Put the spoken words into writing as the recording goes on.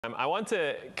I want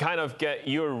to kind of get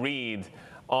your read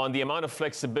on the amount of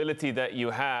flexibility that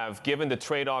you have given the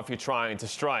trade-off you're trying to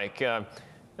strike.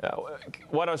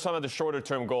 What are some of the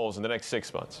shorter-term goals in the next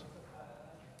 6 months?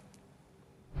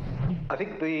 I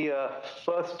think the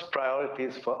first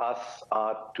priorities for us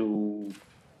are to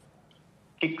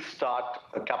kickstart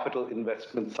a capital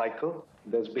investment cycle.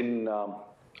 There's been,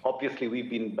 obviously, we've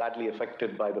been badly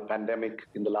affected by the pandemic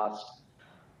in the last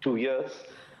 2 years.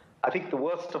 I think the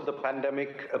worst of the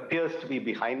pandemic appears to be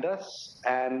behind us,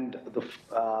 and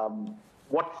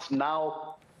what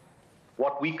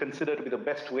we consider to be the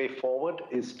best way forward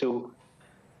is to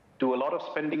do a lot of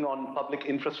spending on public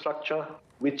infrastructure,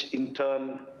 which in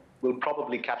turn will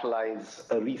probably catalyze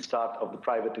a restart of the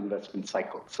private investment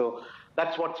cycle. So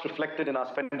that's what's reflected in our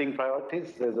spending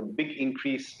priorities. There's a big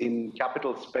increase in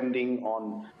capital spending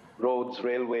on roads,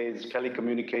 railways,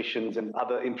 telecommunications, and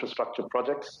other infrastructure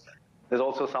projects. There's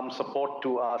also some support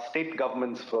to our state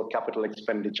governments for capital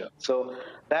expenditure. So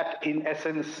that, in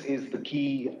essence, is the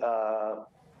key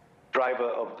driver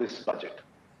of this budget.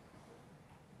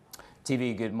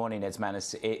 TV, good morning. It's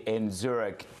Manis in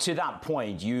Zurich. To that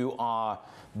point, you are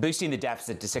boosting the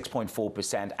deficit to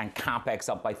 6.4% and CapEx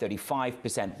up by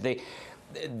 35%.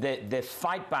 The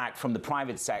fight back from the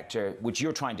private sector, which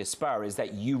you're trying to spur, is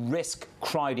that you risk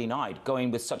crowding out.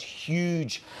 Going with such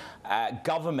huge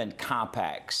government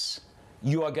CapEx,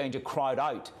 you are going to crowd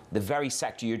out the very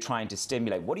sector you're trying to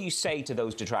stimulate. What do you say to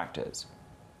those detractors?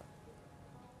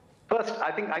 First,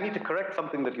 I think I need to correct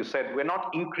something that you said. We're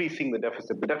not increasing the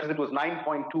deficit. The deficit was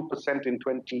 9.2% in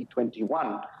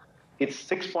 2021. It's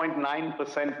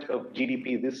 6.9% of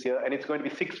GDP this year, and it's going to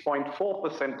be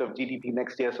 6.4% of GDP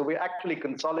next year. So we're actually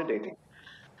consolidating.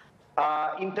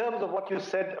 In terms of what you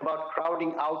said about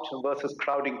crowding out versus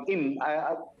crowding in,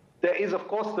 there is, of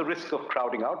course, the risk of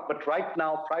crowding out, but right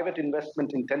now, private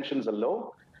investment intentions are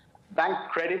low. Bank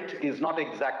credit is not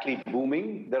exactly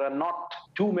booming. There are not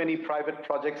too many private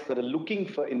projects that are looking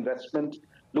for investment,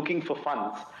 looking for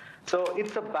funds. So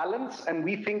it's a balance, and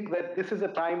we think that this is a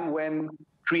time when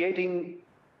creating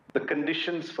the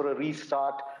conditions for a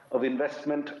restart of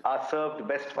investment are served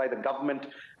best by the government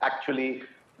actually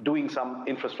doing some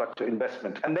infrastructure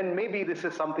investment. And then maybe this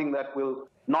is something that will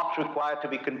not require to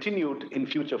be continued in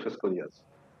future fiscal years.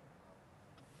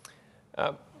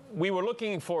 We were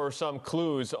looking for some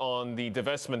clues on the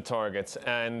divestment targets,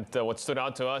 and what stood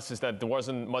out to us is that there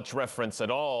wasn't much reference at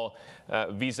all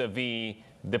vis-a-vis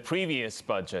the previous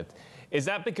budget. Is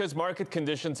that because market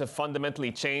conditions have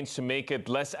fundamentally changed to make it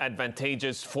less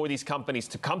advantageous for these companies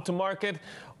to come to market,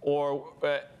 or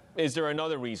is there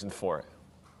another reason for it?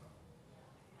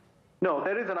 No,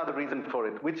 there is another reason for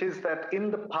it, which is that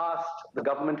in the past, the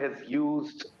government has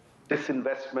used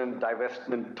disinvestment,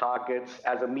 divestment targets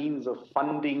as a means of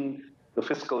funding the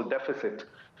fiscal deficit.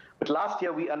 But last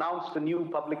year, we announced a new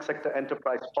public sector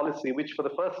enterprise policy, which for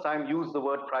the first time used the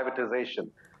word privatization.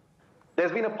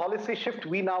 There's been a policy shift.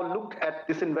 We now look at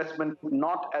disinvestment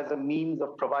not as a means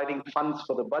of providing funds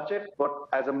for the budget, but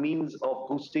as a means of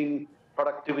boosting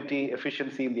productivity,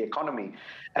 efficiency in the economy.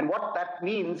 And what that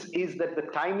means is that the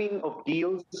timing of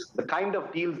deals, the kind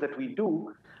of deals that we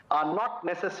do, are not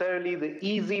necessarily the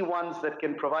easy ones that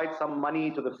can provide some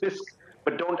money to the fisc,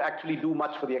 but don't actually do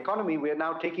much for the economy. We are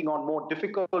now taking on more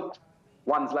difficult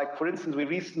ones. Like, for instance, we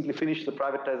recently finished the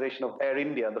privatization of Air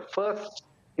India, the first,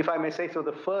 if I may say so,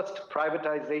 the first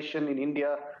privatization in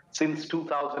India since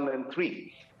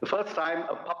 2003. The first time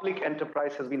a public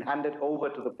enterprise has been handed over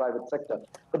to the private sector.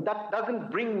 But that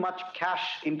doesn't bring much cash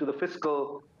into the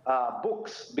fiscal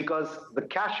books because the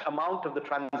cash amount of the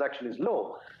transaction is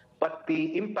low. But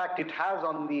the impact it has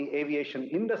on the aviation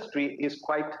industry is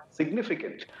quite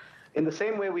significant. In the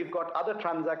same way, we've got other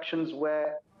transactions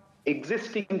where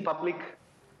existing public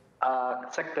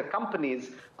sector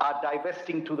companies are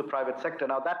divesting to the private sector.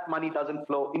 Now, that money doesn't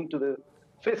flow into the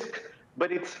fisc, but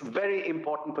it's very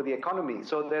important for the economy.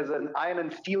 So there's an iron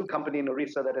and steel company in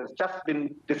Orissa that has just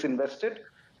been disinvested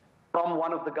from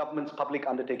one of the government's public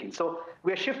undertakings. So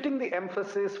we're shifting the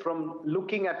emphasis from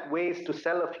looking at ways to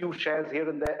sell a few shares here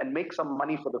and there and make some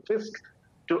money for the fisc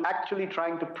to actually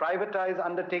trying to privatize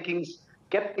undertakings,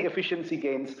 get the efficiency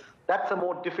gains. That's a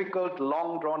more difficult,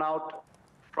 long drawn-out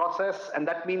process, and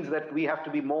that means that we have to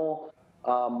be more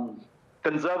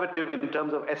conservative in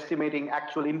terms of estimating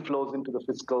actual inflows into the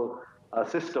fiscal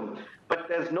system. But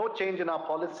there's no change in our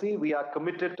policy. We are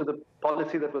committed to the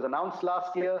policy that was announced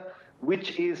last year,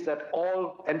 which is that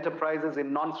all enterprises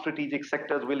in non-strategic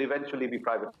sectors will eventually be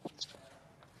privatized.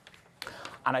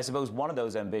 And I suppose one of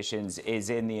those ambitions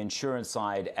is in the insurance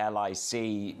side,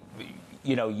 LIC.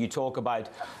 You know, you talk about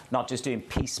not just doing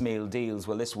piecemeal deals.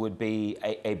 Well, this would be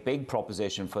a big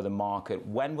proposition for the market.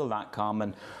 When will that come,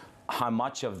 and how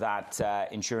much of that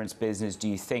insurance business do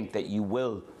you think that you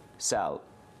will sell?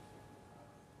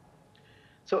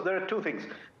 So there are two things.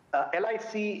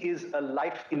 LIC is a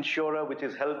life insurer which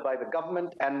is held by the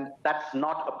government, and that's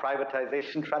not a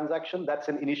privatization transaction. That's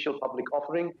an initial public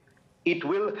offering. It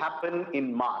will happen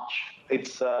in March.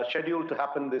 It's scheduled to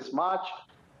happen this March,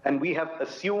 and we have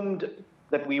assumed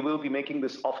that we will be making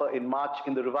this offer in March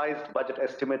in the revised budget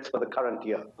estimates for the current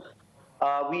year.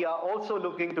 We are also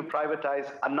looking to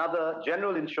privatize another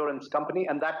general insurance company,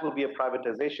 and that will be a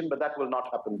privatization, but that will not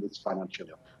happen this financial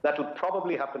year. That will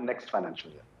probably happen next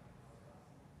financial year.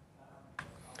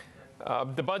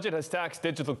 The budget has taxed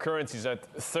digital currencies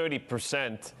at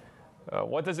 30%.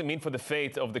 What does it mean for the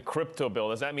fate of the crypto bill?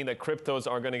 Does that mean that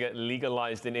cryptos are going to get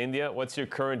legalized in India? What's your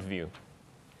current view?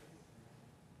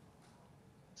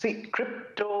 See,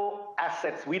 crypto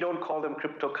assets, we don't call them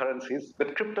cryptocurrencies,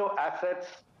 but crypto assets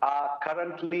are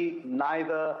currently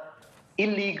neither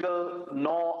illegal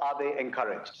nor are they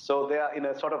encouraged. So they are in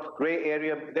a sort of gray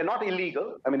area. They're not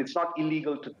illegal. I mean, it's not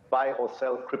illegal to buy or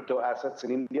sell crypto assets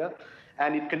in India,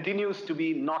 and it continues to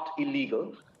be not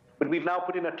illegal. But we've now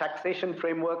put in a taxation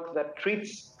framework that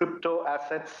treats crypto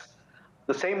assets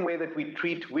the same way that we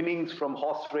treat winnings from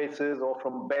horse races or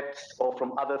from bets or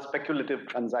from other speculative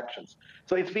transactions.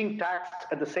 So it's being taxed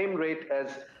at the same rate as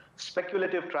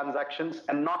speculative transactions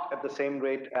and not at the same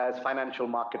rate as financial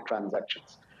market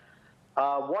transactions.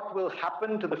 What will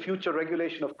happen to the future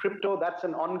regulation of crypto? That's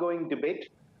an ongoing debate.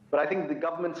 But I think the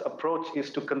government's approach is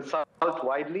to consult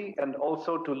widely and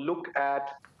also to look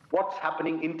at what's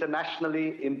happening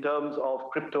internationally in terms of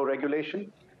crypto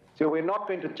regulation. So we're not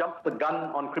going to jump the gun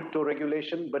on crypto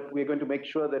regulation, but we're going to make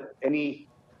sure that any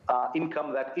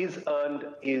income that is earned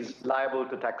is liable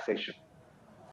to taxation.